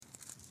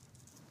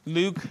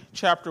Luke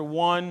chapter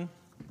 1,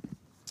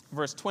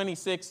 verse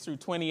 26 through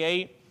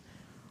 28.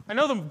 I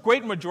know the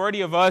great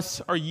majority of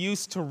us are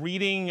used to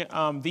reading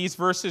these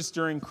verses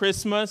during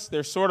Christmas.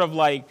 They're sort of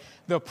like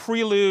the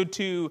prelude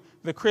to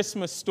the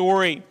Christmas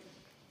story.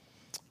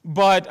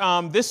 But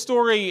this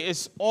story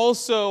is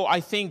also, I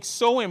think,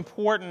 so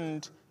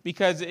important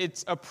because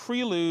it's a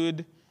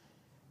prelude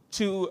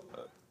to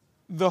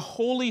the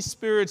Holy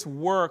Spirit's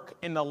work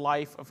in the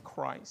life of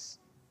Christ.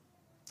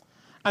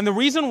 And the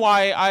reason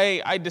why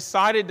I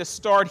decided to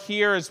start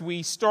here as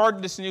we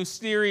start this new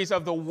series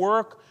of the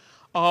work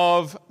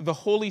of the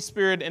Holy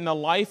Spirit in the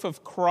life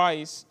of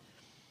Christ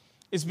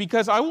is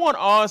because I want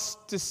us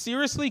to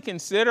seriously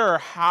consider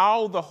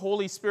how the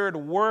Holy Spirit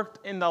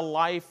worked in the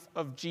life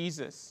of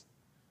Jesus.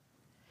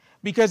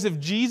 Because if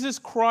Jesus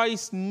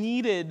Christ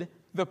needed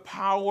the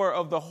power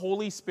of the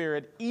Holy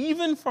Spirit,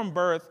 even from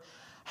birth,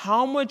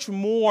 how much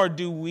more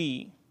do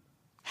we?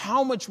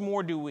 How much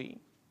more do we?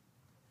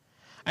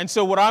 And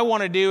so what I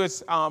want to do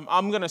is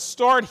I'm going to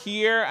start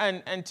here,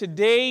 and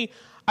today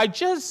I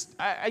guess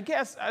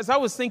as I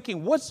was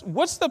thinking,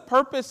 what's the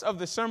purpose of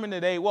the sermon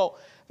today? Well,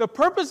 the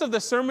purpose of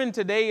the sermon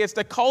today is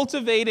to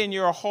cultivate in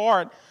your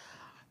heart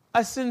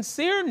a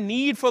sincere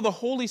need for the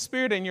Holy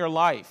Spirit in your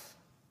life.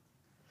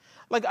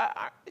 Like,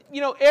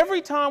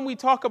 every time we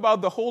talk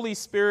about the Holy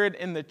Spirit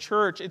in the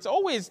church, it's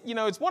always,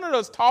 it's one of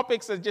those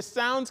topics that just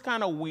sounds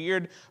kind of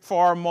weird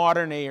for our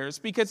modern ears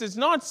because it's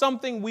not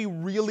something we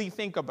really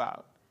think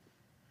about.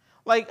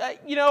 Like,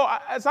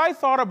 as I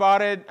thought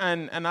about it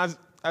and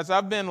as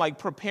I've been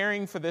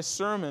preparing for this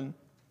sermon,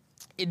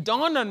 it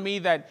dawned on me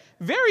that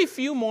very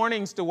few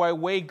mornings do I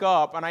wake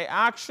up and I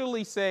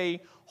actually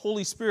say,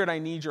 Holy Spirit, I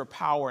need your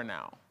power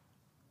now.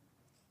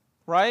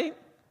 Right?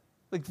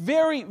 Like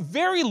very,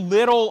 very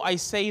little I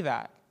say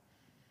that.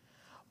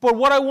 But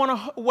what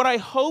I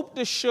hope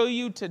to show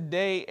you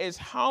today is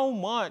how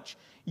much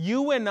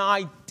you and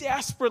I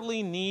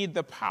desperately need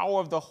the power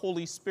of the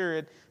Holy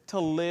Spirit to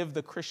live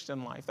the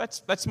Christian life.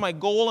 That's my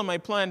goal and my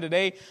plan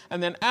today.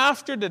 And then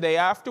after today,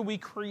 after we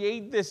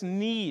create this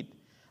need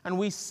and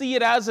we see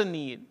it as a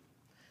need,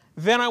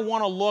 then I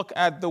want to look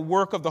at the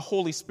work of the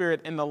Holy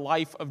Spirit in the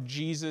life of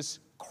Jesus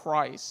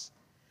Christ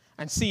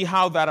and see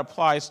how that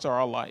applies to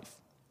our life.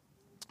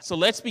 So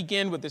let's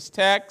begin with this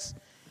text,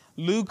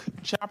 Luke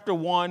chapter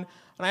 1.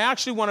 And I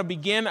actually want to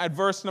begin at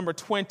verse number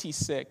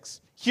 26.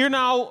 Hear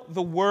now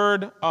the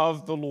word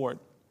of the Lord.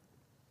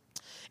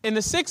 In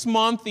the 6th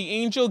month, the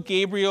angel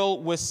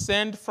Gabriel was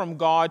sent from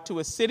God to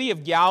a city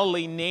of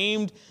Galilee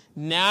named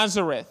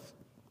Nazareth,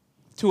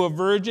 to a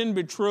virgin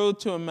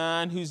betrothed to a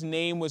man whose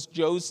name was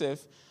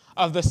Joseph,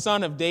 of the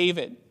son of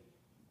David.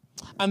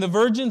 And the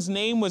virgin's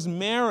name was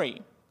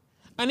Mary.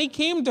 And he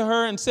came to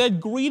her and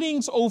said,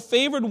 Greetings, O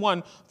favored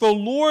one, the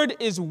Lord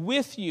is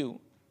with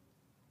you.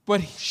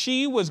 But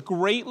she was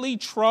greatly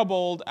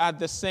troubled at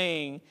the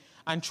saying,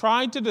 and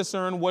tried to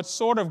discern what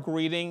sort of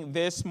greeting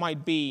this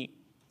might be.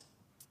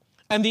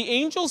 And the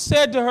angel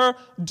said to her,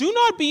 Do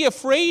not be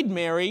afraid,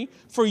 Mary,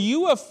 for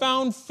you have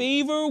found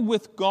favor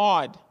with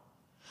God.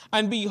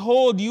 And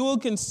behold, you will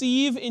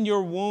conceive in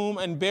your womb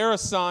and bear a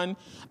son,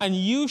 and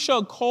you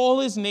shall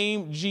call his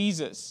name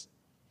Jesus.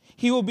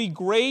 He will be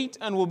great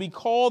and will be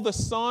called the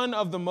Son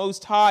of the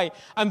Most High.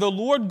 And the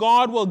Lord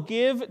God will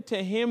give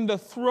to him the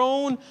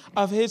throne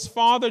of his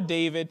father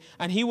David,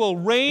 and he will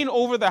reign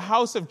over the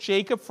house of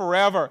Jacob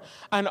forever.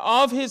 And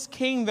of his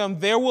kingdom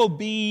there will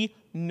be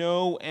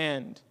no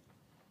end.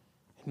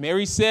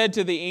 Mary said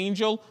to the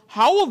angel,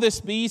 How will this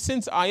be,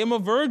 since I am a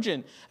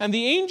virgin? And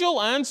the angel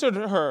answered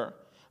her,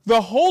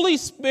 The Holy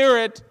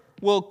Spirit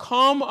will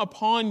come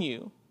upon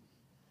you,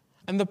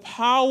 and the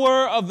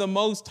power of the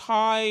Most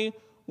High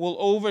will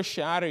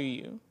overshadow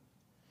you.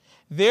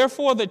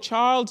 Therefore the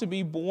child to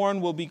be born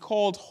will be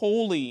called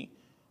Holy,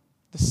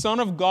 the Son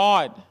of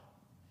God.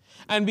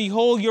 And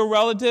behold, your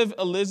relative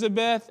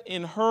Elizabeth,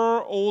 in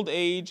her old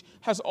age,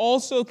 has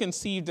also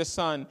conceived a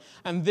son,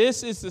 and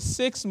this is the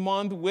 6th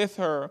month with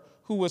her,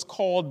 who was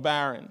called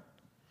barren.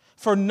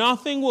 For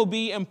nothing will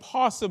be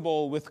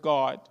impossible with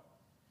God.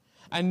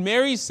 And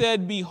Mary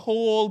said,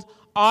 Behold,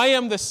 I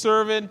am the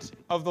servant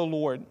of the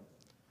Lord.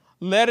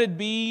 Let it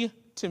be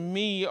to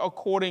me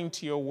according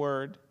to your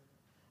word.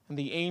 And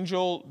the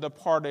angel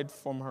departed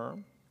from her.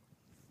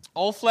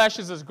 All flesh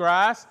is as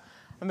grass,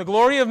 and the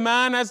glory of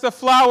man as the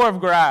flower of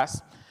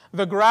grass.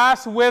 The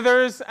grass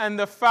withers and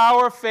the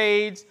flower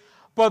fades,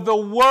 but the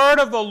word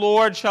of the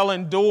Lord shall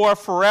endure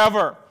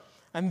forever.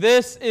 And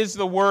this is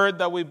the word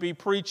that will be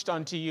preached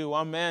unto you.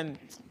 Amen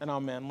and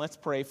amen. Let's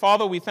pray.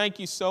 Father, we thank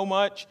you so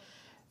much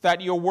that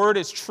your word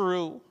is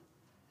true.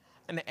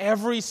 And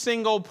every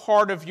single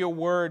part of your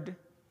word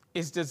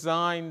is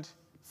designed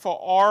for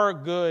our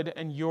good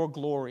and your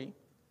glory.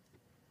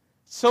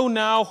 So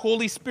now,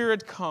 Holy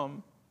Spirit,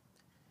 come.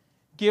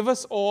 Give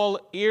us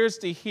all ears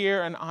to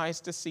hear and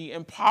eyes to see.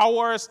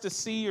 Empower us to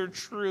see your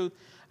truth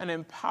and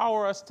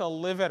empower us to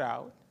live it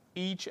out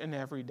each and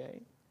every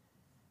day.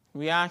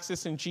 We ask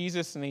this in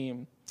Jesus'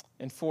 name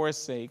and for his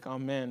sake.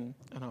 Amen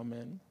and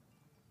amen.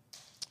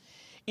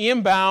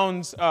 E.M.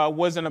 Bounds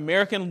was an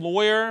American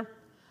lawyer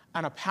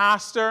and a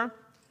pastor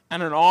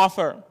and an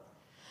author.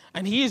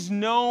 And he is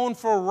known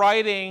for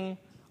writing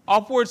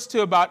upwards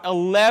to about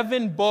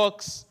 11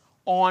 books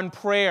on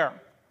prayer.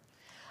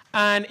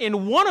 And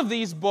in one of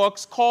these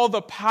books, called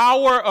The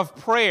Power of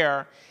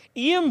Prayer,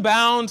 E.M.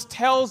 Bounds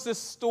tells the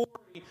story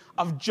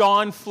of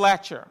John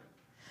Fletcher.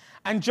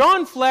 And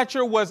John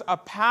Fletcher was a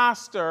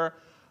pastor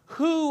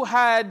who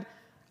had,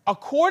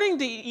 according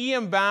to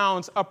E.M.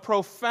 Bounds, a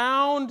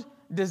profound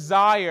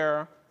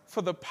desire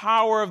for the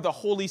power of the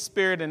Holy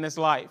Spirit in his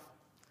life.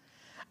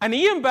 And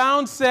E.M.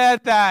 Bounds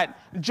said that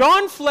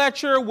John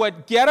Fletcher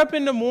would get up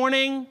in the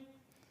morning,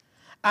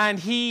 and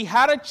he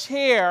had a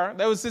chair,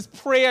 that was his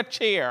prayer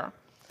chair,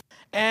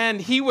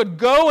 and he would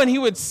go and he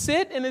would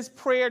sit in his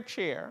prayer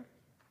chair,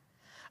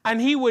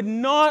 and he would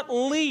not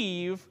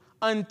leave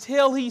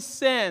until he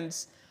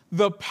sensed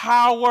the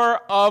power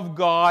of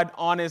God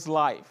on his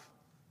life.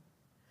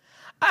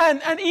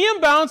 And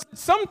E.M. Bounds,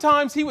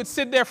 sometimes he would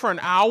sit there for an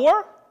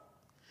hour.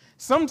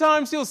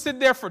 Sometimes he'll sit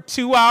there for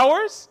 2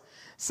 hours.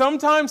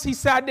 Sometimes he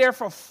sat there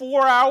for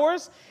 4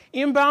 hours.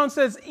 E.M. Bounds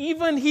says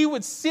even he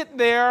would sit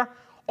there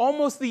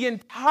almost the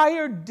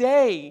entire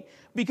day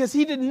because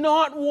he did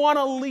not want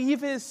to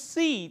leave his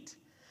seat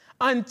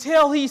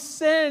until he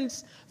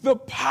sensed the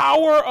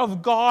power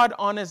of God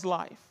on his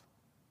life.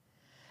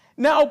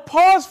 Now,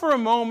 pause for a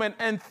moment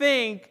and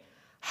think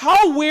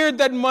how weird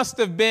that must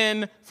have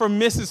been for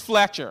Mrs.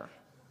 Fletcher.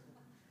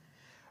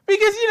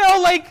 Because,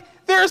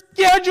 there are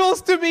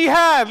schedules to be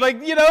had.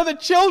 The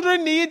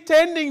children need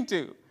tending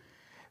to.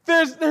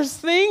 There's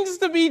things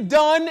to be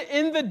done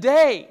in the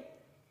day.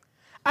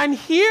 And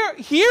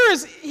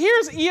here's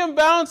E.M.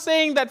 Bounds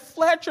saying that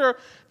Fletcher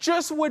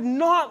just would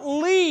not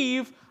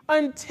leave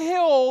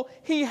until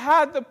he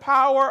had the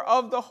power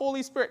of the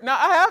Holy Spirit. Now,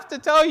 I have to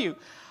tell you,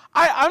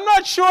 I'm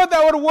not sure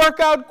that would work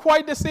out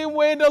quite the same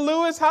way in the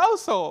Lewis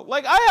household.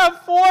 I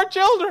have 4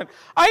 children.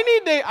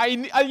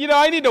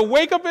 I need to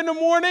wake up in the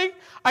morning.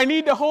 I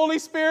need the Holy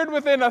Spirit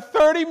within a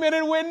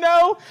 30-minute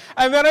window,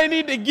 and then I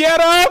need to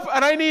get up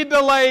and I need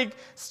to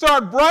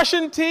start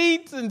brushing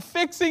teeth and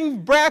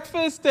fixing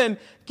breakfast and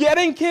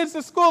getting kids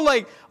to school.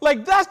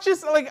 That's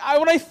just when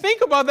I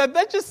think about that,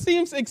 that just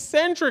seems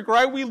eccentric,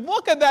 right? We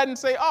look at that and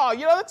say, oh,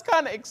 that's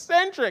kind of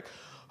eccentric.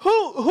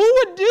 Who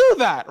would do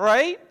that,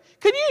 right?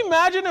 Can you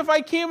imagine if I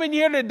came in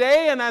here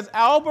today and as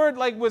Albert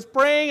was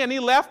praying and he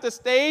left the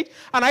stage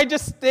and I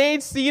just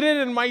stayed seated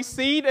in my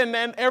seat and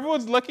then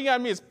everyone's looking at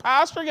me, is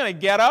pastor going to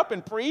get up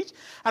and preach?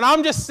 And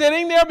I'm just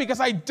sitting there because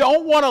I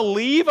don't want to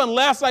leave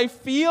unless I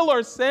feel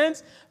or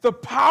sense the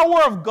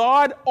power of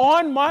God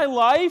on my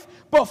life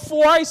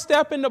before I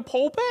step in the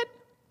pulpit?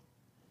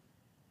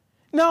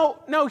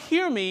 Now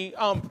hear me.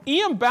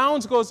 E.M.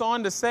 Bounds goes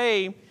on to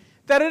say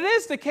that it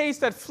is the case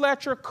that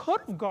Fletcher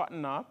could have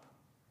gotten up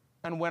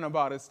and went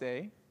about his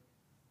day.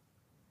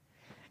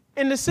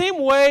 In the same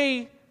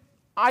way,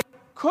 I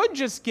could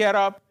just get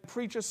up and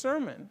preach a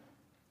sermon.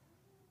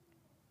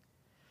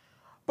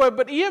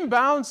 But E.M.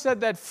 Bounds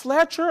said that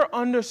Fletcher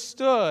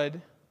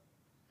understood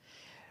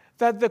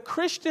that the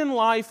Christian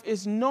life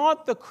is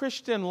not the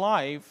Christian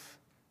life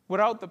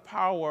without the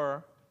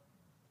power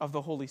of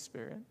the Holy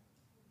Spirit.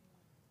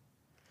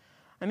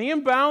 And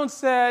E.M. Bounds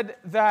said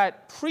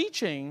that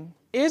preaching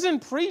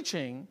isn't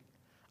preaching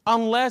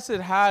unless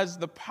it has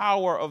the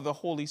power of the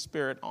Holy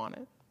Spirit on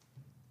it.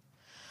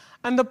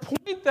 And the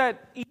point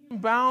that E.M.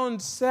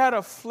 Bounds said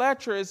of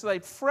Fletcher is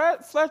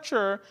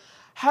Fletcher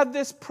had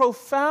this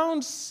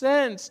profound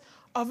sense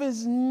of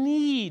his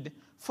need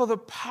for the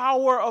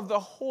power of the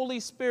Holy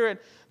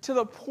Spirit to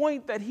the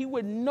point that he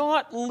would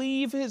not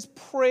leave his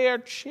prayer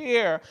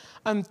chair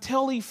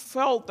until he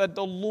felt that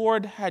the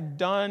Lord had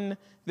done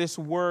this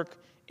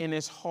work in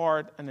his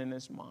heart and in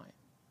his mind.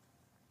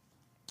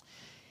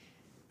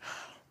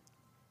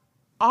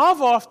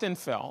 I've often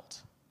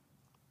felt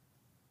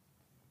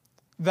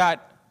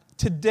that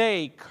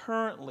today,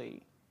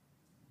 currently,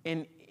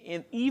 in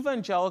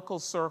evangelical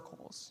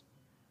circles,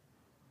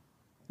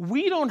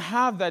 we don't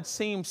have that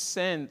same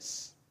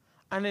sense,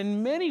 and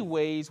in many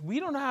ways, we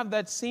don't have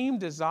that same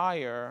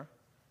desire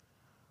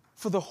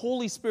for the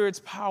Holy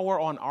Spirit's power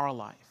on our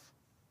life.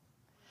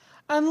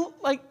 And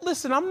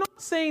listen, I'm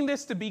not saying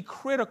this to be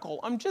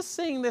critical. I'm just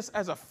saying this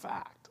as a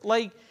fact.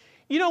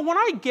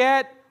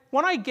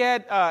 When I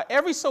get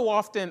every so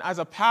often as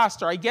a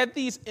pastor, I get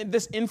these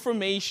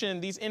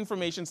informations.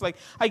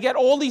 I get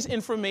all these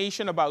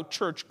information about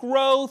church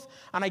growth,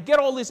 and I get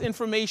all this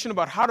information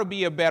about how to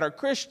be a better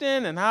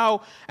Christian and how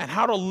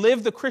to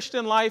live the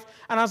Christian life.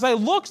 And as I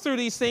look through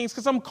these things,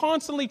 because I'm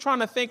constantly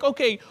trying to think,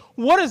 okay,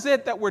 what is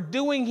it that we're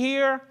doing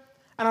here?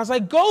 And as I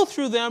go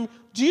through them,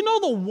 do you know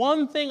the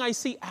one thing I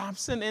see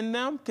absent in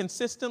them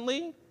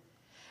consistently?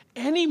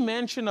 Any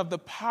mention of the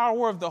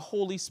power of the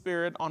Holy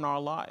Spirit on our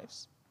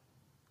lives.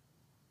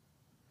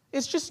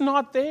 It's just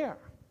not there.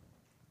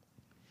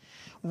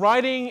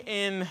 Writing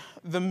in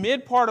the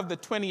mid part of the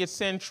 20th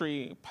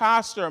century,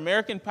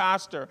 American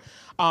pastor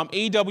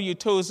A.W.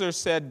 Tozer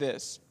said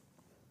this.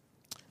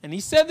 And he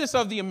said this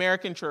of the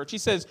American church. He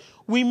says,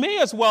 "We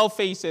may as well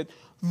face it.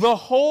 The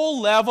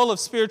whole level of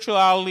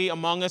spirituality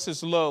among us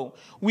is low.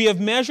 We have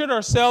measured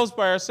ourselves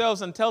by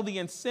ourselves until the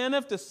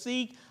incentive to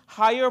seek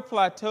higher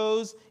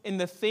plateaus in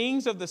the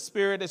things of the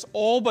Spirit is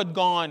all but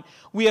gone.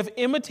 We have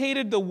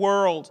imitated the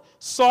world,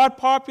 sought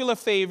popular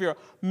favor,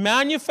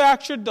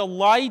 manufactured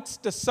delights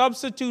to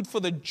substitute for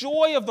the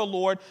joy of the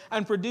Lord,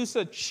 and produced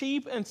a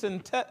cheap and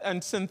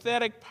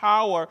synthetic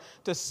power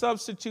to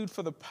substitute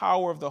for the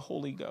power of the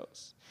Holy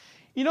Ghost.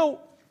 You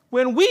know,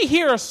 when we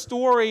hear a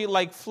story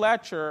like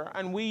Fletcher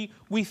and we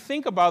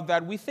think about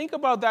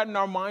that in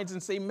our minds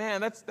and say,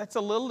 man, that's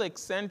a little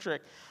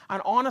eccentric.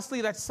 And honestly,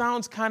 that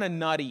sounds kind of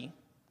nutty.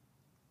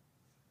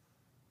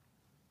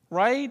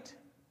 Right?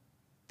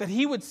 That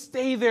he would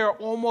stay there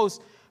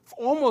almost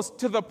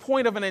to the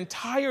point of an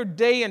entire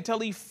day until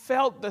he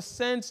felt the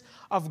sense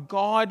of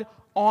God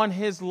on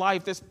his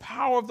life, this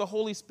power of the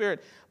Holy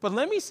Spirit. But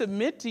let me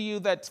submit to you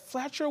that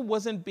Fletcher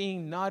wasn't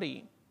being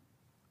nutty.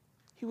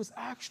 He was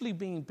actually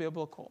being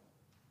biblical.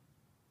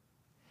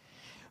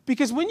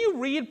 Because when you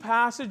read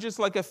passages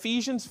like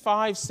Ephesians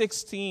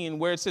 5:16,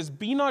 where it says,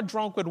 "Be not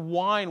drunk with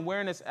wine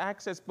wherein is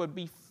excess, but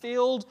be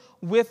filled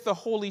with the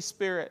Holy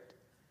Spirit."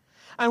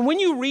 And when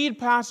you read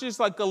passages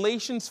like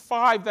Galatians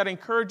 5 that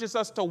encourages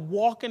us to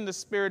walk in the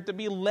Spirit, to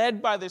be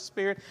led by the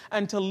Spirit,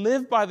 and to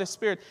live by the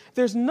Spirit,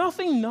 there's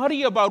nothing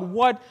nutty about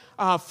what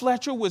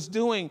Fletcher was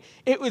doing.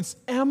 It was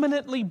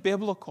eminently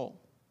biblical.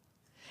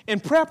 In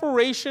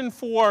preparation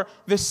for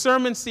this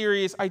sermon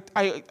series,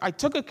 I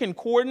took a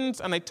concordance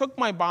and I took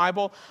my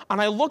Bible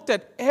and I looked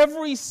at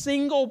every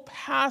single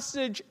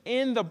passage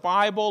in the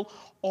Bible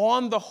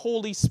on the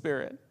Holy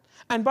Spirit.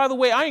 And by the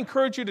way, I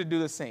encourage you to do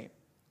the same.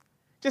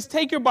 Just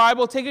take your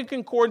Bible, take a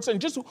concordance, and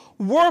just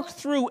work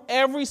through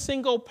every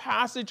single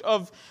passage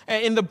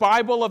in the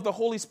Bible of the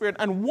Holy Spirit.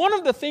 And one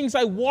of the things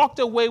I walked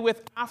away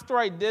with after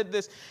I did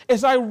this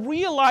is I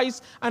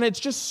realized, and it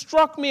just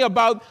struck me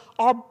about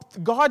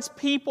God's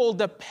people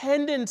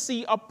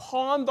dependency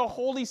upon the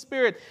Holy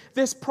Spirit,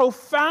 this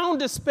profound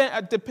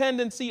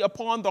dependency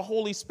upon the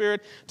Holy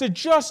Spirit to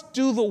just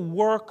do the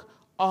work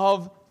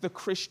of the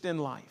Christian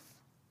life.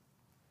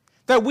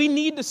 That we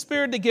need the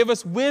Spirit to give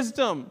us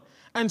wisdom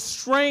and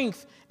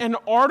strength and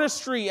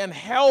artistry and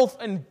health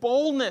and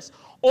boldness.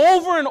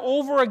 Over and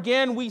over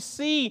again, we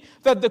see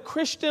that the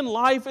Christian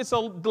life is a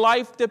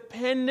life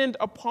dependent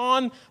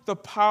upon the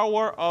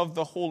power of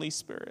the Holy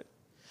Spirit.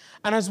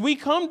 And as we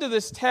come to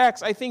this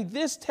text, I think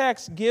this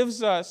text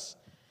gives us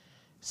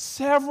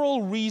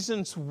several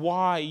reasons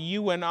why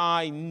you and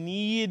I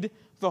need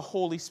the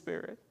Holy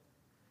Spirit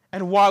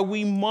and why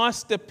we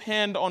must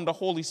depend on the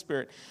Holy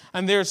Spirit.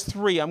 And there's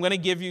three. I'm going to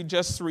give you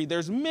just three.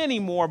 There's many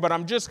more, but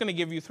I'm just going to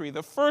give you three.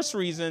 The first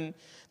reason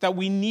that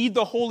we need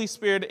the Holy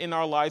Spirit in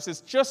our lives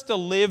is just to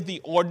live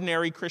the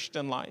ordinary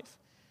Christian life.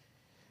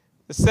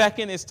 The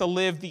second is to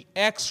live the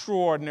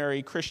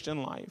extraordinary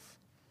Christian life.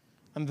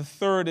 And the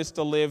third is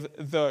to live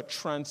the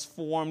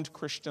transformed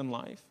Christian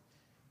life.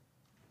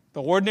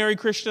 The ordinary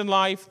Christian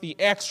life, the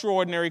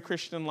extraordinary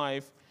Christian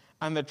life,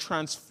 and the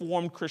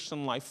transformed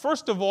Christian life.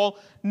 First of all,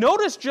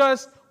 notice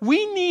just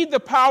we need the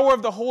power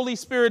of the Holy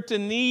Spirit to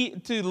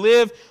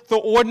live the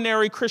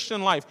ordinary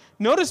Christian life.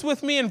 Notice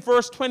with me in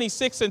verse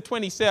 26 and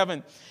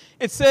 27.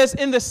 It says,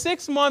 "In the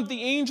 6th month,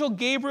 the angel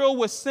Gabriel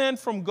was sent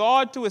from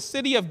God to a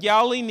city of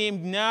Galilee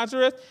named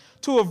Nazareth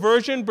to a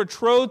virgin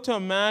betrothed to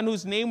a man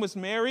whose name was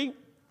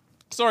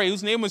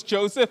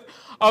Joseph,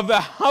 of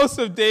the house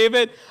of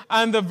David,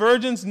 and the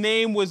virgin's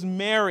name was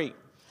Mary."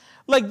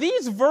 Like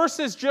these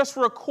verses just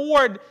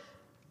record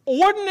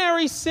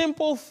ordinary,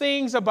 simple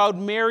things about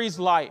Mary's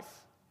life.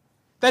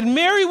 That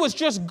Mary was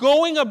just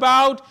going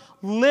about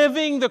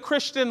living the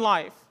Christian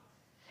life.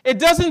 It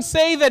doesn't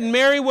say that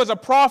Mary was a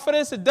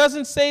prophetess. It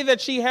doesn't say that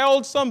she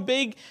held some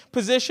big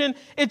position.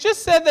 It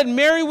just said that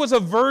Mary was a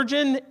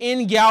virgin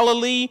in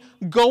Galilee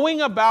going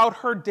about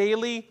her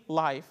daily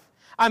life.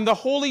 And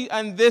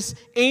this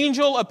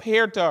angel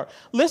appeared to her.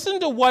 Listen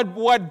to what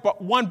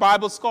one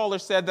Bible scholar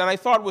said that I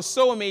thought was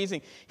so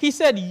amazing. He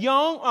said,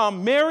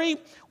 Mary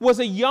was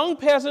a young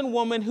peasant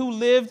woman who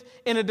lived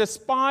in a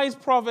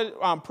despised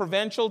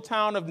provincial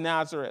town of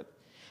Nazareth.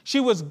 She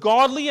was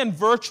godly and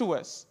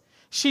virtuous.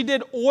 She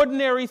did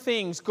ordinary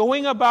things,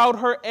 going about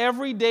her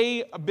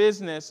everyday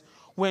business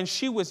when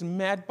she was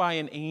met by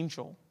an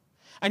angel.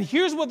 And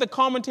here's what the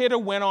commentator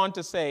went on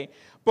to say.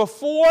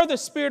 Before the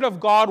Spirit of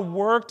God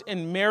worked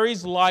in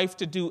Mary's life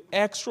to do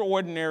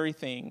extraordinary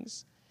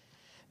things,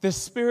 the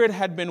Spirit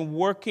had been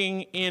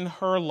working in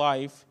her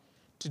life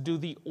to do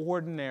the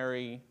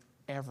ordinary,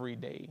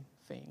 everyday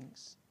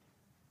things.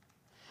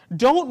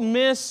 Don't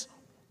miss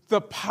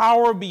the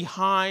power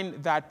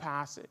behind that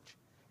passage.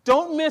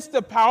 Don't miss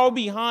the power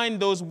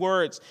behind those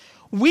words.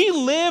 We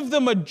live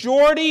the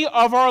majority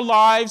of our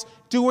lives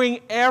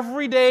doing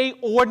everyday,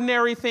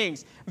 ordinary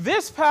things.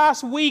 This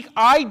past week,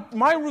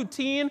 my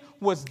routine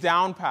was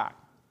down-packed.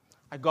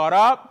 I got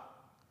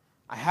up,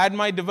 I had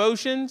my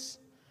devotions,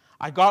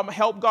 I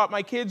got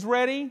my kids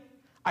ready,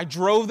 I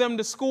drove them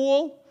to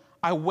school,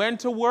 I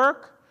went to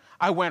work,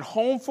 I went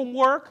home from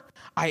work,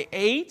 I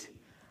ate,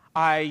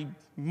 I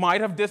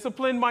might have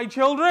disciplined my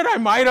children. I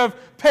might have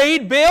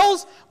paid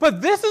bills.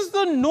 But this is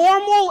the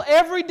normal,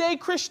 everyday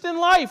Christian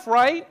life,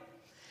 right?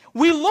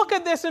 We look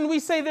at this and we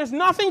say there's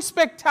nothing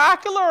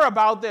spectacular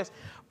about this.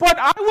 But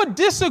I would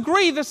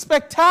disagree. The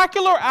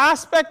spectacular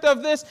aspect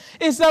of this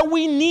is that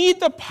we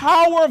need the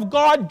power of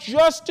God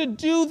just to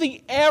do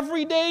the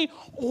everyday,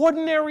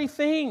 ordinary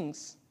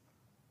things.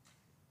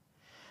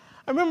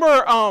 I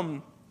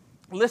remember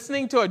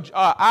listening to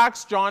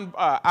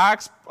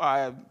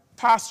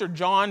Pastor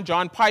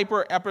John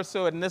Piper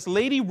episode, and this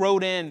lady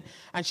wrote in,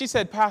 and she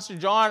said, Pastor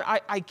John,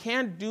 I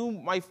can't do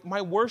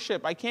my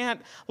worship. I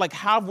can't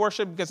have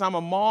worship because I'm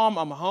a mom,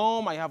 I'm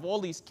home, I have all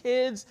these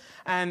kids,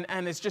 and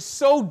it's just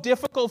so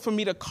difficult for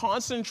me to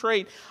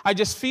concentrate. I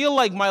just feel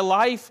like my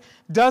life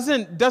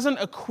doesn't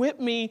equip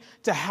me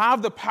to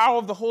have the power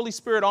of the Holy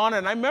Spirit on it.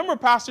 And I remember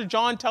Pastor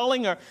John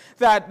telling her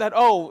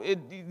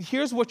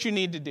here's what you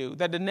need to do,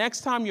 that the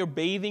next time you're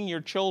bathing your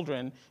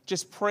children,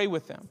 just pray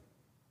with them.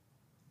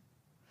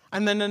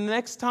 And then the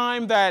next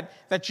time that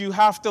you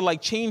have to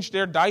change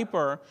their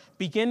diaper,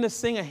 begin to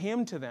sing a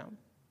hymn to them.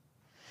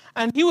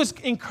 And he was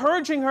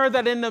encouraging her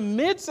that in the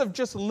midst of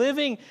just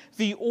living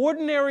the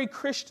ordinary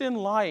Christian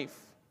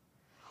life,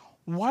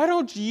 why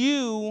don't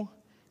you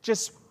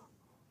just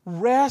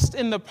rest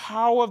in the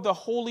power of the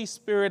Holy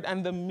Spirit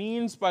and the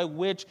means by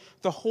which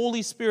the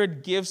Holy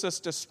Spirit gives us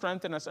to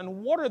strengthen us.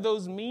 And what are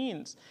those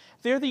means?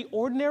 They're the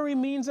ordinary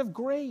means of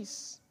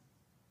grace.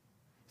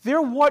 They're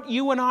what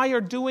you and I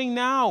are doing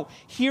now,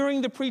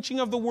 hearing the preaching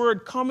of the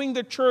word, coming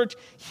to church,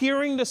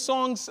 hearing the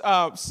songs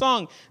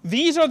sung.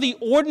 These are the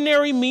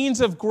ordinary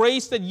means of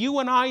grace that you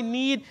and I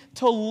need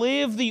to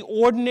live the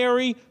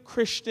ordinary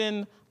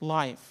Christian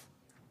life.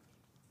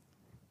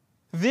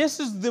 This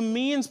is the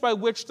means by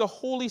which the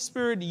Holy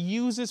Spirit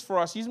uses for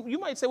us. You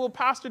might say, well,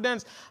 Pastor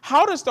Dennis,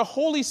 how does the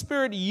Holy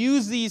Spirit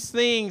use these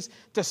things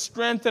to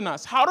strengthen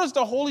us? How does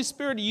the Holy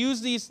Spirit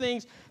use these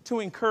things to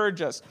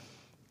encourage us?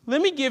 Let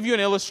me give you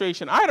an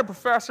illustration. I had a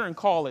professor in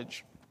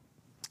college.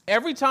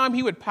 Every time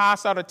he would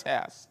pass out a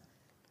test,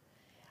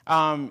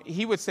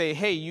 he would say,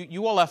 hey,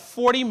 you all have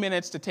 40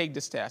 minutes to take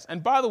this test.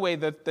 And by the way,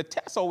 the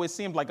test always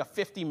seemed like a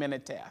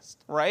 50-minute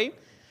test, right?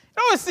 It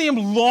always seemed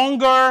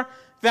longer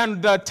than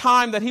the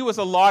time that he was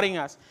allotting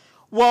us.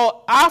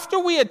 Well, after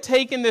we had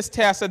taken this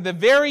test, at the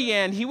very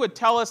end, he would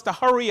tell us to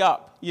hurry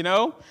up,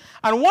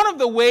 And one of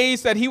the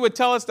ways that he would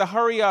tell us to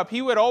hurry up,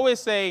 he would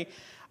always say,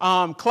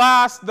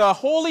 class, the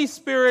Holy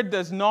Spirit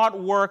does not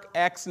work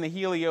ex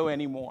nihilo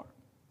anymore.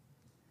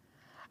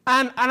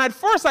 And at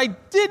first, I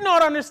did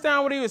not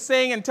understand what he was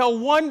saying until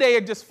one day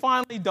it just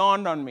finally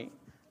dawned on me.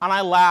 And I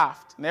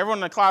laughed. And everyone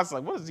in the class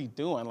was like, what is he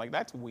doing?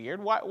 That's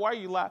weird. Why are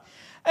you laughing?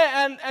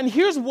 And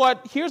here's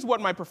what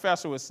my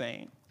professor was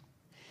saying.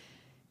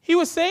 He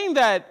was saying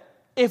that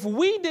if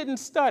we didn't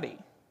study,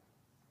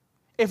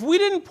 if we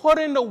didn't put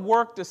in the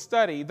work to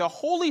study, the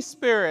Holy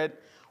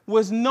Spirit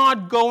was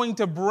not going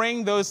to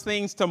bring those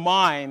things to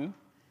mind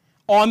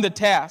on the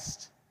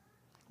test,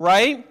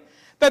 right?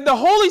 That the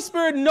Holy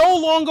Spirit no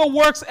longer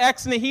works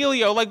ex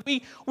nihilo.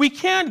 We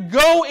can't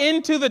go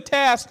into the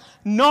test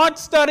not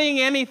studying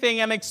anything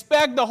and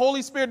expect the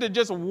Holy Spirit to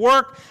just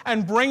work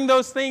and bring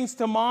those things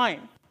to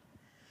mind.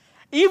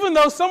 Even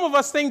though some of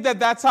us think that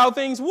that's how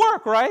things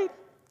work, right?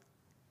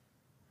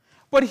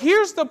 But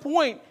here's the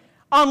point.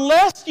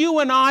 Unless you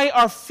and I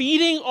are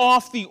feeding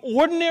off the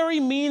ordinary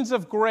means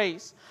of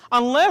grace,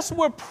 unless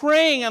we're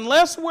praying,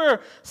 unless we're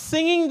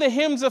singing the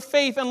hymns of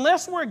faith,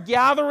 unless we're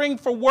gathering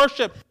for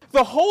worship,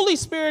 the Holy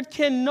Spirit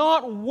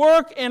cannot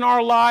work in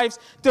our lives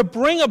to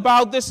bring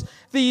about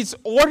these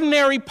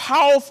ordinary,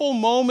 powerful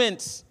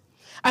moments.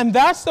 And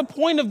that's the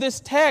point of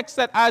this text,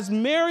 that as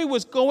Mary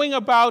was going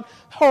about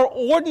her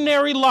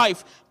ordinary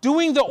life,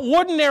 doing the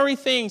ordinary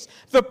things,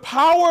 the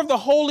power of the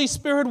Holy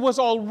Spirit was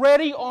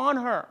already on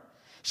her.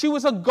 She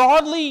was a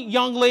godly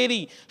young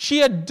lady. She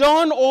had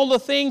done all the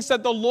things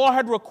that the law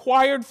had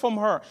required from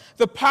her.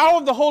 The power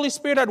of the Holy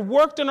Spirit had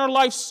worked in her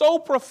life so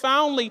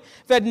profoundly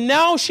that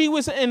now she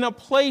was in a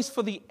place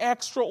for the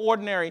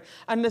extraordinary.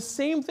 And the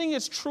same thing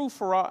is true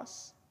for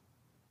us.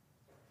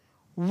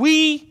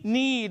 We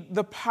need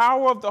the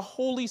power of the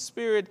Holy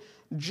Spirit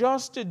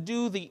just to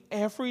do the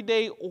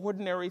everyday,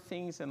 ordinary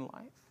things in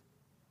life.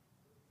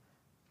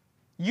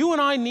 You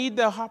and I need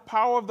the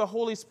power of the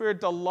Holy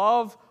Spirit to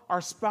love our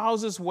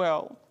spouses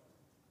well,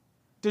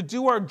 to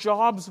do our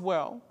jobs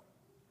well,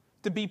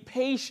 to be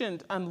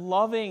patient and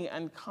loving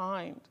and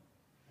kind.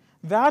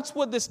 That's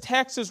what this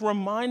text is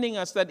reminding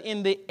us, that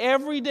in the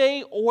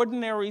everyday,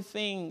 ordinary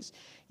things,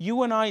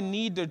 you and I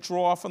need to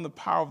draw from the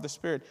power of the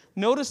Spirit.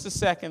 Notice the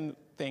second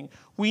thing.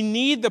 We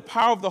need the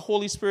power of the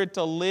Holy Spirit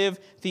to live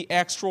the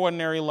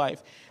extraordinary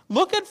life.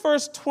 Look at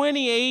verse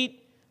 28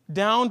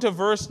 down to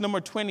verse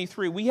number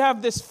 23. We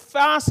have this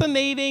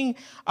fascinating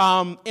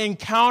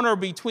encounter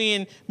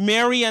between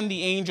Mary and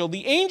the angel.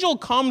 The angel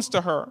comes to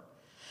her,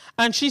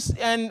 and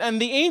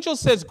the angel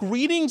says,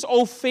 "Greetings,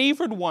 O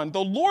favored one,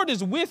 the Lord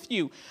is with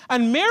you."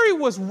 And Mary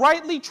was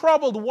rightly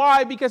troubled.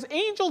 Why? Because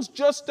angels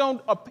just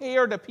don't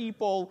appear to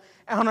people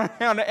on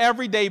an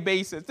everyday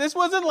basis. This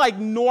wasn't like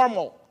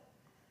normal.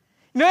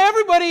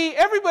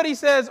 Everybody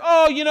says,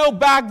 oh,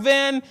 back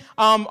then,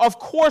 of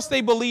course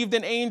they believed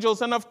in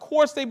angels, and of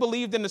course they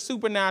believed in the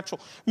supernatural.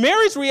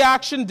 Mary's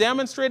reaction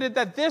demonstrated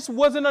that this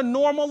wasn't a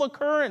normal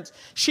occurrence.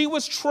 She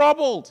was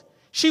troubled.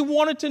 She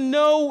wanted to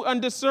know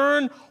and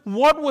discern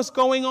what was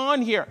going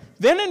on here.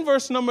 Then in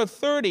verse number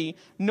 30,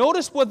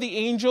 notice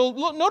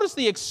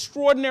the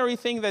extraordinary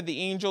thing that the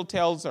angel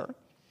tells her.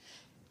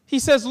 He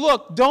says,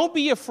 look, don't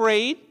be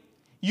afraid.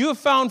 You have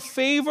found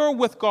favor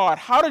with God.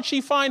 How did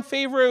she find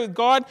favor with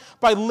God?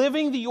 By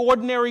living the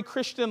ordinary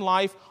Christian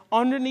life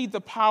underneath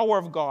the power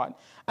of God.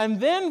 And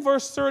then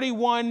verse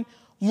 31,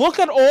 look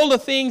at all the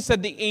things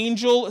that the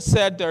angel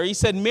said there. He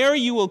said, Mary,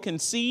 you will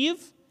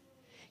conceive,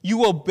 you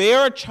will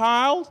bear a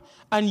child,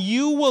 and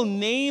you will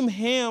name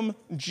him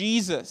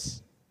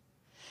Jesus.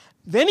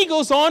 Then he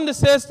goes on to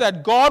say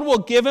that God will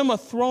give him a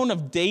throne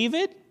of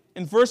David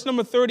in verse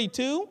number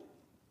 32.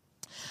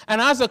 And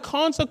as a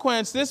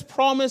consequence, this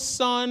promised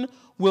son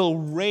will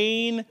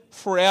reign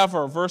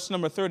forever. Verse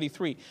number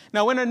 33.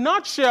 Now, in a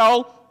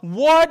nutshell,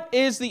 what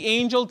is the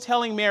angel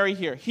telling Mary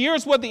here?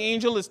 Here's what the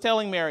angel is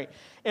telling Mary.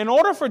 In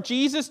order for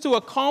Jesus to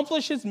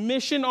accomplish his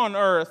mission on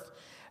earth,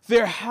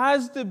 there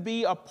has to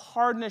be a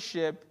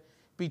partnership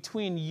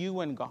between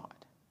you and God.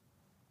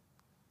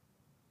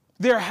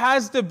 There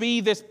has to be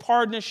this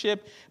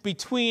partnership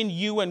between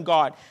you and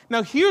God.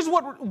 Now, here's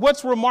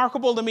what's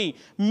remarkable to me.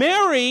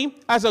 Mary,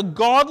 as a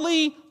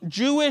godly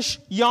Jewish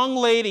young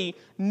lady,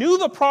 knew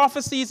the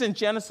prophecies in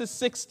Genesis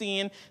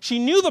 16. She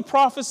knew the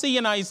prophecy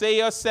in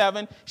Isaiah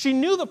 7. She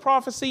knew the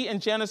prophecy in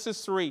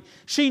Genesis 3.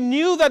 She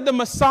knew that the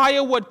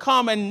Messiah would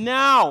come, and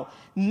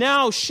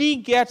now she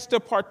gets to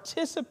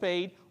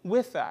participate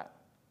with that.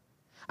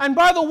 And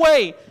by the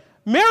way,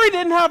 Mary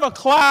didn't have a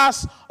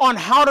class on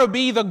how to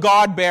be the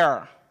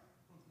God-bearer.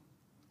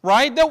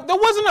 Right? There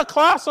wasn't a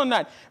class on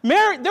that.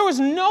 There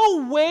was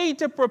no way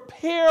to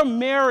prepare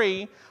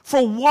Mary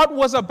for what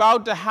was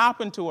about to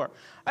happen to her.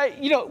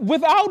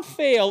 Without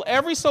fail,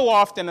 every so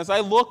often as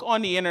I look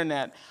on the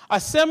internet, a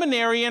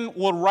seminarian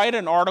will write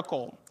an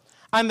article,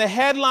 and the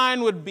headline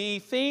would be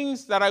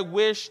things that I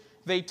wish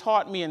they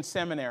taught me in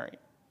seminary.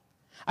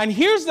 And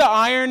here's the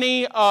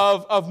irony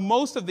of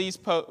most of these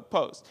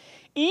posts.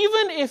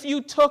 Even if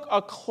you took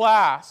a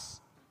class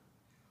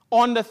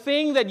on the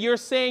thing that you're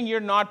saying you're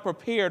not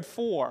prepared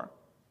for,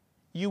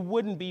 you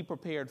wouldn't be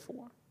prepared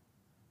for.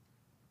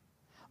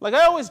 Like,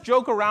 I always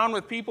joke around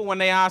with people when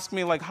they ask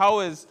me, like, how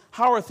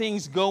are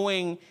things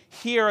going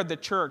here at the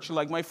church?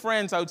 Like, my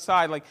friends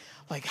outside, like,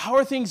 how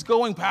are things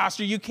going,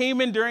 Pastor? You came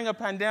in during a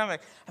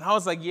pandemic. And I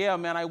was like, yeah,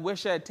 man, I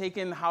wish I had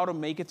taken How to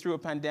Make It Through a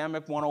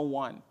Pandemic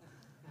 101.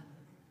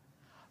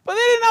 But they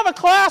didn't have a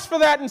class for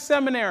that in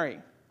seminary.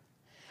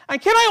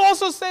 And can I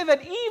also say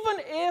that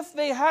even if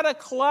they had a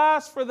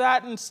class for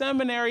that in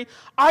seminary,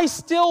 I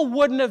still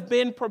wouldn't have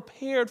been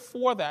prepared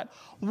for that.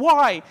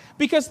 Why?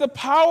 Because the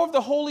power of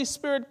the Holy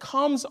Spirit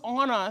comes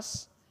on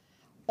us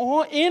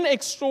in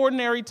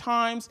extraordinary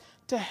times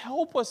to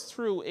help us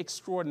through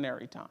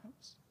extraordinary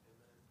times.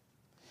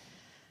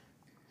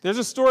 There's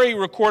a story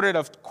recorded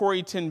of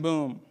Corrie ten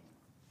Boom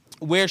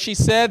where she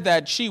said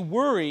that she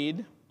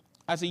worried,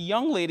 as a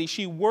young lady,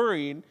 she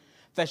worried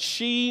that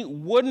she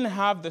wouldn't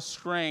have the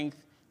strength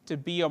to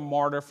be a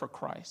martyr for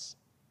Christ.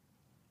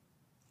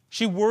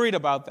 She worried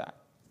about that.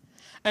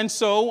 And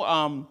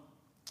so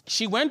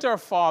she went to her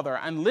father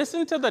and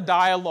listened to the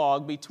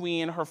dialogue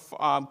between her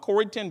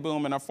Corrie ten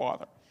Boom and her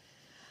father.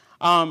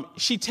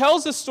 She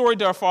tells this story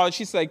to her father.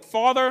 She's like,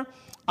 Father,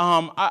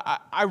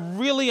 I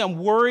really am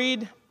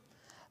worried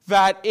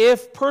that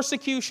if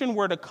persecution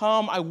were to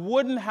come, I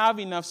wouldn't have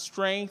enough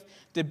strength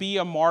to be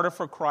a martyr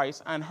for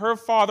Christ. And her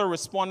father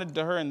responded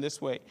to her in this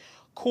way.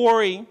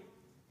 Corrie,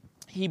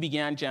 he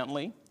began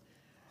gently,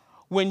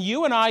 when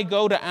you and I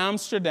go to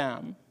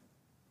Amsterdam,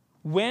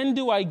 when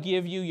do I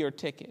give you your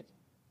ticket?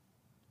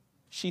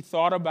 She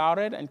thought about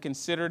it and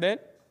considered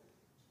it.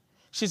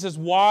 She says,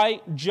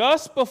 why?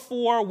 Just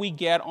before we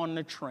get on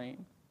the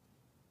train.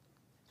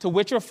 To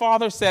which her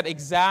father said,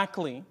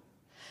 exactly.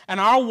 And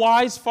our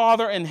wise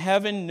Father in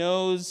heaven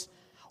knows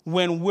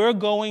when we're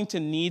going to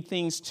need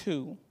things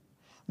too.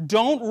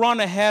 Don't run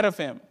ahead of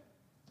him.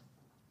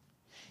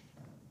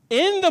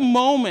 In the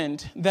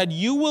moment that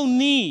you will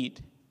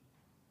need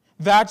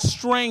that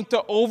strength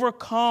to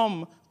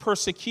overcome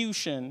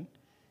persecution,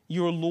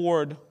 your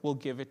Lord will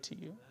give it to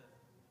you.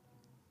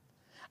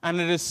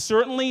 And it is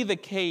certainly the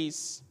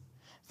case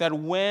that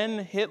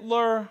when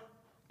Hitler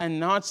and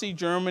Nazi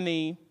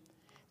Germany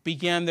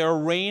began their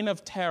reign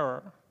of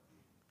terror,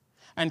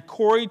 and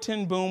Corrie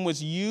ten Boom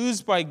was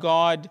used by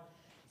God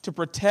to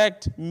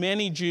protect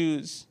many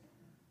Jews,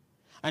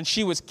 and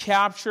she was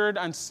captured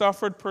and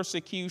suffered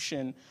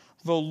persecution,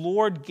 the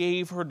Lord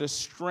gave her the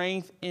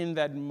strength in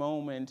that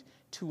moment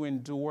to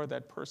endure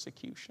that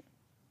persecution.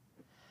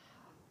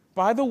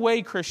 By the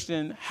way,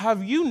 Christian,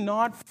 have you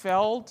not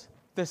felt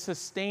the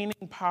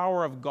sustaining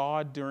power of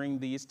God during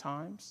these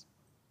times?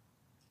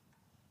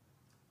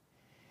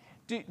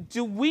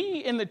 Do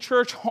we in the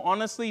church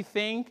honestly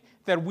think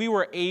that we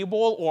were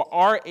able or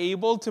are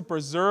able to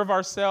preserve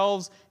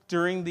ourselves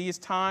during these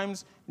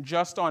times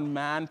just on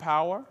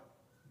manpower?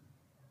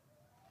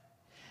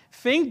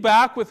 Think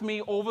back with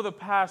me over the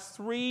past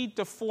 3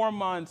 to 4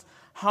 months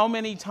how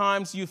many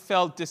times you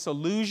felt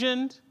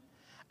disillusioned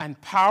and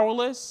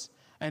powerless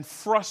and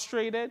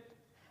frustrated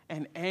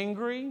and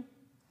angry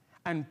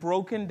and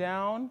broken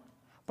down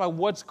by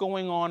what's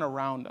going on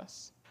around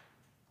us.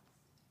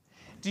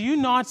 Do you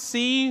not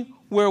see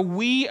where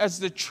we as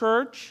the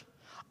church,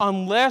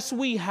 unless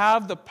we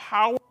have the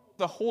power of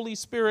the Holy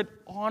Spirit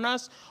on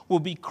us, will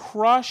be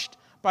crushed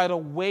by the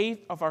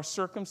weight of our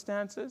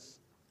circumstances?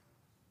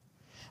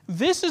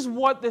 This is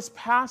what this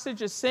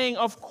passage is saying.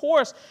 Of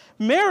course,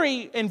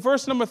 Mary, in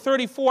verse number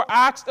 34,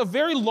 asked a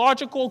very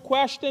logical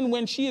question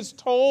when she is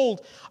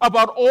told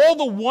about all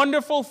the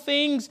wonderful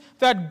things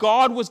that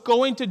God was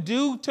going to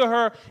do to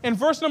her. In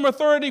verse number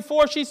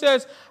 34, she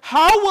says,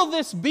 "How will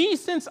this be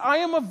since I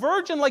am a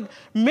virgin?" Like,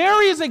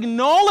 Mary is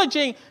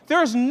acknowledging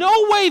there's no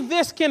way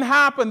this can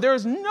happen.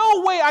 There's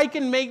no way I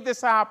can make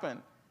this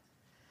happen.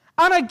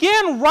 And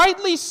again,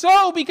 rightly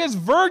so, because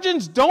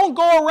virgins don't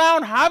go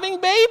around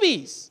having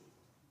babies.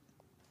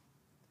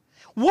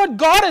 What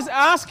God is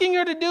asking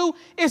her to do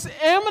is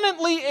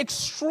eminently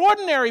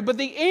extraordinary. But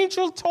the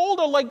angel told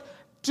her,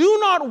 do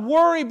not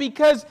worry,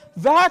 because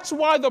that's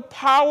why the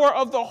power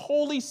of the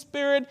Holy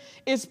Spirit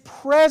is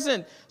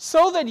present,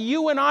 so that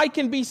you and I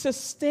can be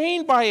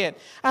sustained by it.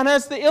 And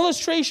as the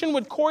illustration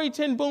with Corrie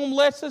ten Boom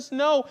lets us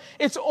know,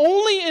 it's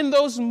only in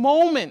those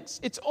moments,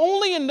 it's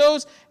only in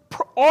those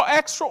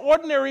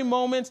extraordinary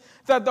moments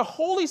that the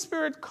Holy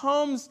Spirit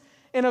comes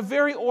in a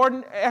very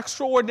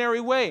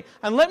extraordinary way.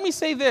 And let me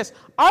say this,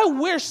 I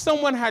wish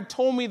someone had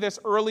told me this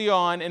early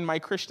on in my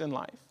Christian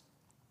life.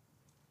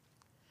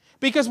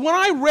 Because when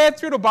I read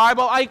through the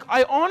Bible,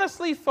 I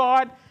honestly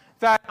thought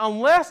that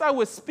unless I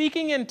was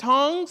speaking in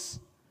tongues,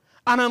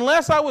 and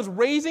unless I was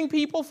raising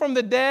people from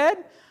the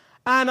dead,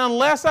 and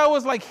unless I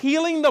was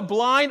healing the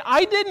blind,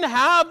 I didn't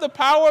have the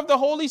power of the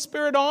Holy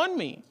Spirit on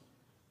me.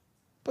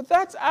 But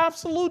that's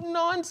absolute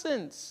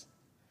nonsense.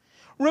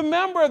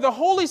 Remember, the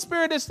Holy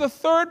Spirit is the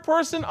third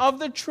person of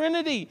the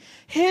Trinity.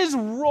 His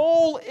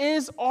role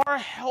is our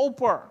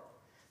helper.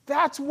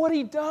 That's what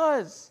he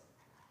does.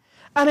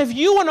 And if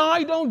you and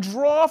I don't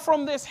draw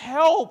from this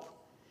help,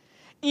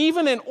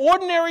 even in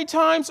ordinary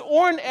times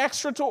or in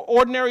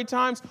extraordinary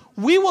times,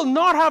 we will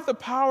not have the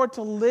power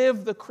to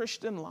live the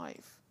Christian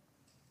life.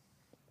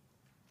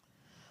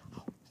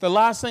 The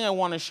last thing I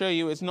want to show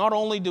you is not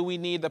only do we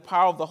need the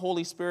power of the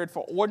Holy Spirit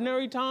for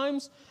ordinary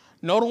times,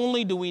 not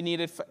only do we need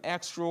it for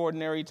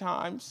extraordinary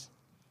times,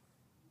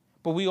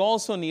 but we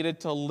also need it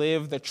to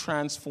live the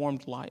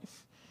transformed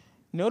life.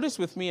 Notice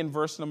with me in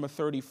verse number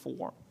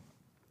 34.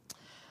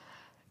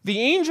 The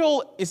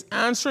angel is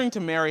answering to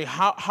Mary,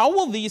 how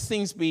will these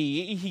things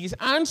be? He's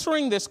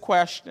answering this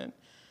question.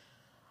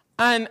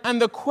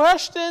 And the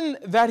question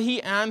that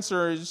he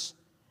answers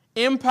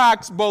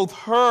impacts both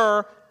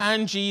her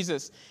and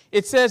Jesus.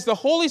 It says, the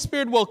Holy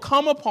Spirit will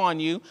come upon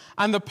you,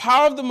 and the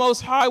power of the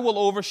Most High will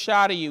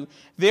overshadow you.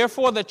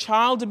 Therefore, the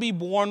child to be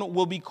born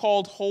will be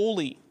called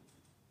Holy,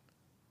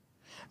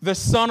 the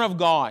Son of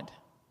God.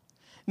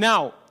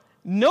 Now,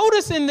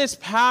 notice in this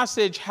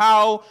passage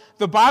how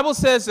the Bible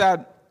says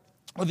that,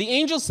 or the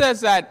angel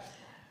says that,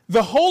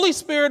 the Holy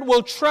Spirit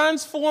will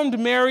transform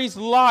Mary's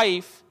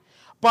life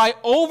by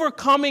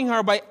overcoming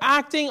her, by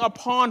acting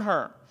upon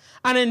her.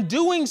 And in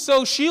doing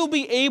so, she'll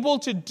be able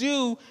to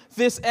do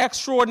this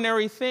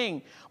extraordinary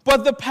thing.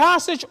 But the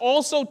passage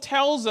also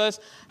tells us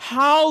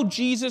how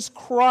Jesus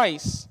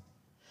Christ,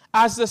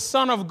 as the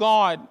Son of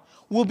God,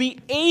 will be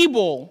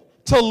able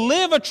to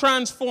live a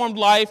transformed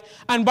life,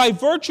 and by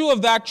virtue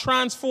of that,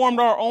 transformed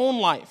our own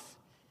life.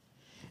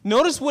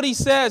 Notice what he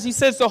says. He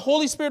says, the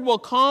Holy Spirit will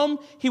come,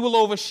 he will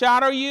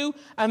overshadow you,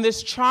 and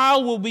this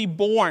child will be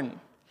born.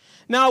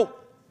 Now,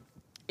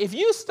 if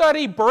you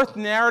study birth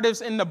narratives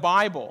in the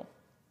Bible,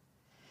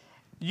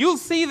 you'll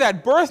see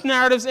that birth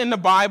narratives in the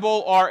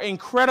Bible are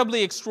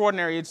incredibly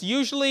extraordinary. It's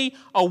usually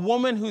a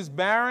woman who's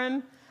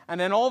barren,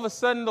 and then all of a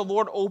sudden the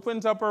Lord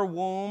opens up her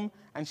womb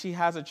and she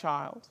has a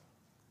child.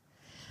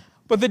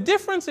 But the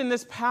difference in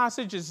this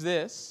passage is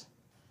this,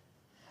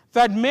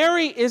 that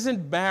Mary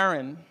isn't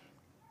barren.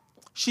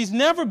 She's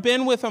never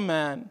been with a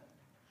man.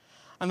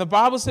 And the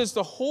Bible says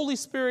the Holy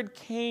Spirit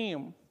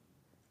came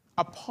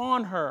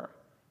upon her,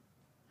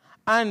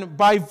 and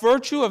by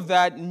virtue of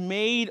that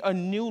made a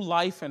new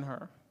life in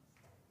her.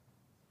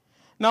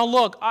 Now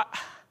look,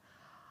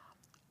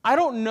 I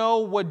don't know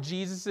what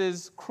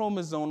Jesus'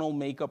 chromosomal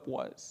makeup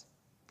was.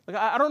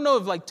 I don't know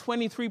if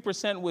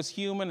 23% was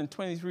human and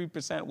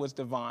 23% was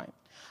divine.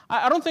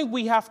 I don't think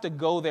we have to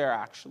go there,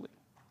 actually.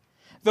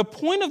 The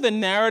point of the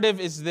narrative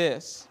is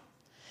this,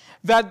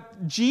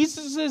 that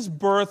Jesus'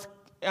 birth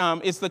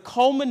is the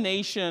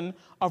culmination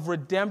of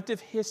redemptive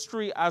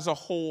history as a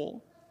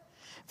whole.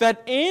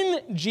 That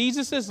in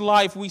Jesus'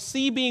 life, we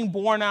see being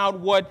born out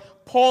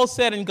what Paul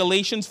said in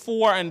Galatians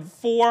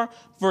 4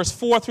 verse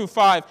 4 through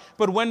 5,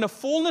 "But when the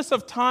fullness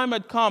of time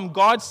had come,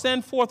 God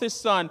sent forth his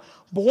Son,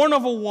 born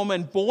of a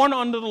woman, born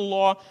under the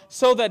law,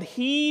 so that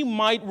he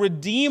might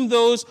redeem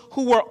those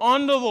who were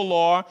under the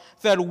law,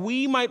 that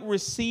we might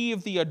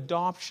receive the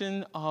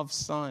adoption of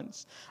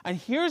sons." And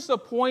here's the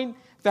point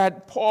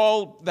that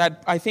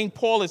I think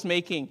Paul is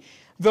making.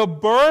 The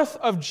birth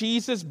of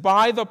Jesus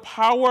by the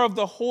power of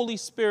the Holy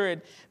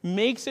Spirit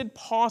makes it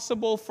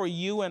possible for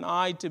you and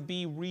I to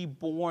be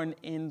reborn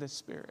in the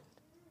Spirit.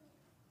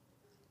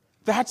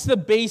 That's the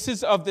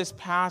basis of this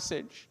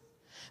passage.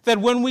 That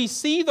when we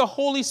see the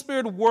Holy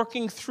Spirit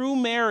working through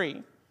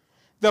Mary,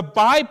 the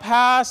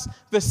bypass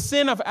the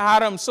sin of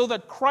Adam so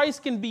that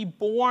Christ can be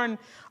born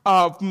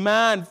of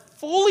man,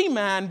 fully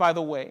man, by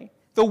the way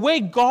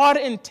God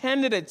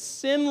intended it,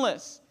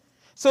 sinless,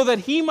 so that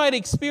he might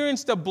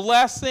experience the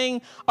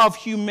blessing of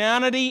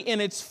humanity in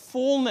its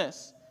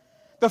fullness.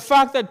 The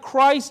fact that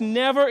Christ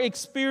never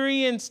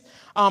experienced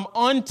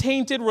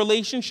untainted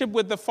relationship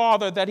with the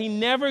Father, that he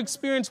never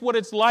experienced what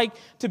it's like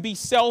to be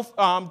selfish,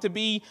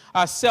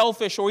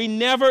 or he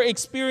never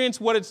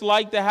experienced what it's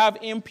like to have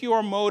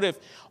impure motive,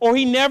 or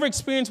he never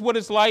experienced what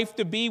it's like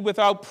to be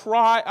without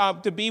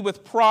pride,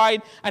 with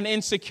pride and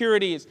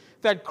insecurities.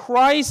 That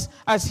Christ,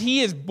 as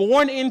he is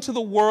born into the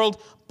world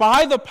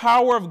by the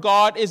power of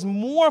God, is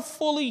more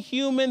fully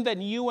human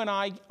than you and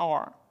I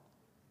are.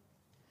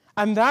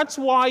 And that's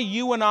why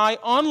you and I,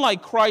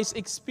 unlike Christ,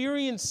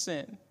 experience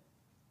sin.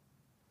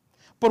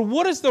 But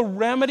what is the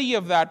remedy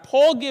of that?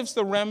 Paul gives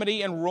the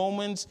remedy in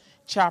Romans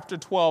chapter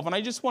 12. And I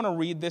just want to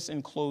read this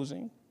in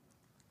closing.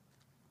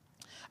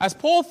 As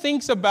Paul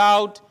thinks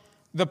about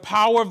the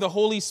power of the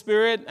Holy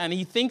Spirit, and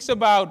he thinks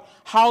about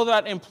how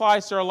that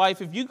implies to our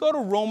life, if you go to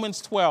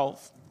Romans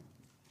 12,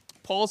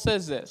 Paul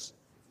says this.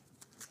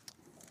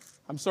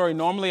 I'm sorry,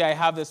 normally I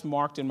have this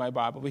marked in my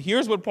Bible, but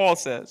here's what Paul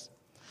says.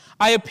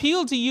 "I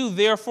appeal to you,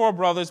 therefore,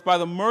 brothers, by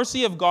the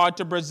mercy of God,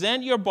 to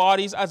present your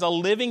bodies as a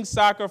living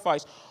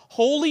sacrifice,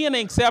 holy and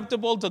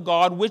acceptable to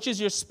God, which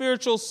is your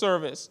spiritual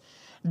service.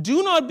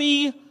 Do not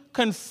be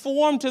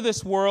conformed to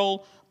this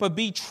world, but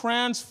be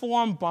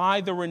transformed by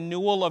the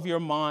renewal of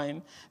your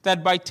mind,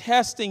 that by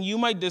testing you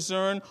might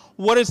discern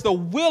what is the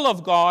will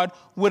of God,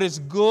 what is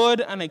good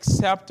and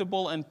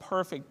acceptable and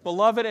perfect."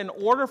 Beloved, in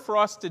order for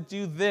us to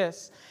do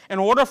this, in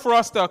order for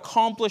us to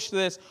accomplish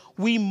this,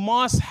 we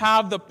must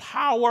have the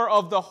power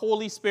of the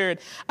Holy Spirit.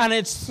 And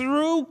it's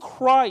through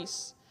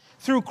Christ's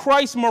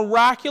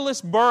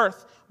miraculous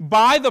birth,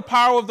 by the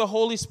power of the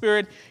Holy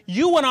Spirit,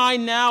 you and I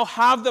now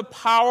have the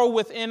power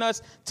within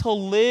us to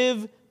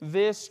live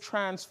this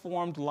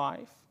transformed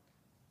life.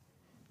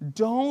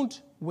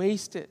 Don't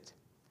waste it.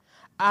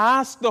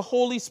 Ask the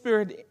Holy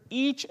Spirit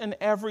each and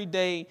every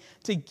day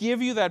to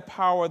give you that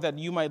power that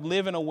you might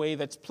live in a way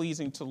that's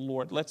pleasing to the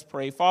Lord. Let's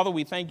pray. Father,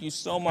 we thank you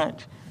so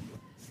much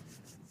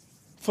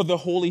for the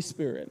Holy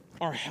Spirit,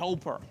 our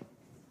helper.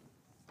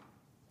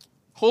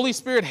 Holy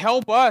Spirit,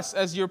 help us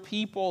as your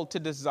people to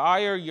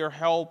desire your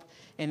help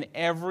in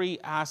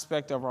every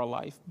aspect of our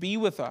life. Be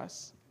with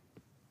us.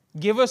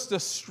 Give us the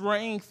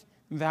strength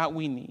that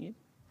we need.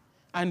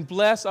 And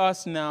bless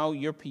us now,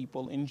 your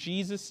people. In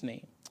Jesus'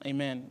 name,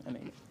 amen and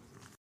amen.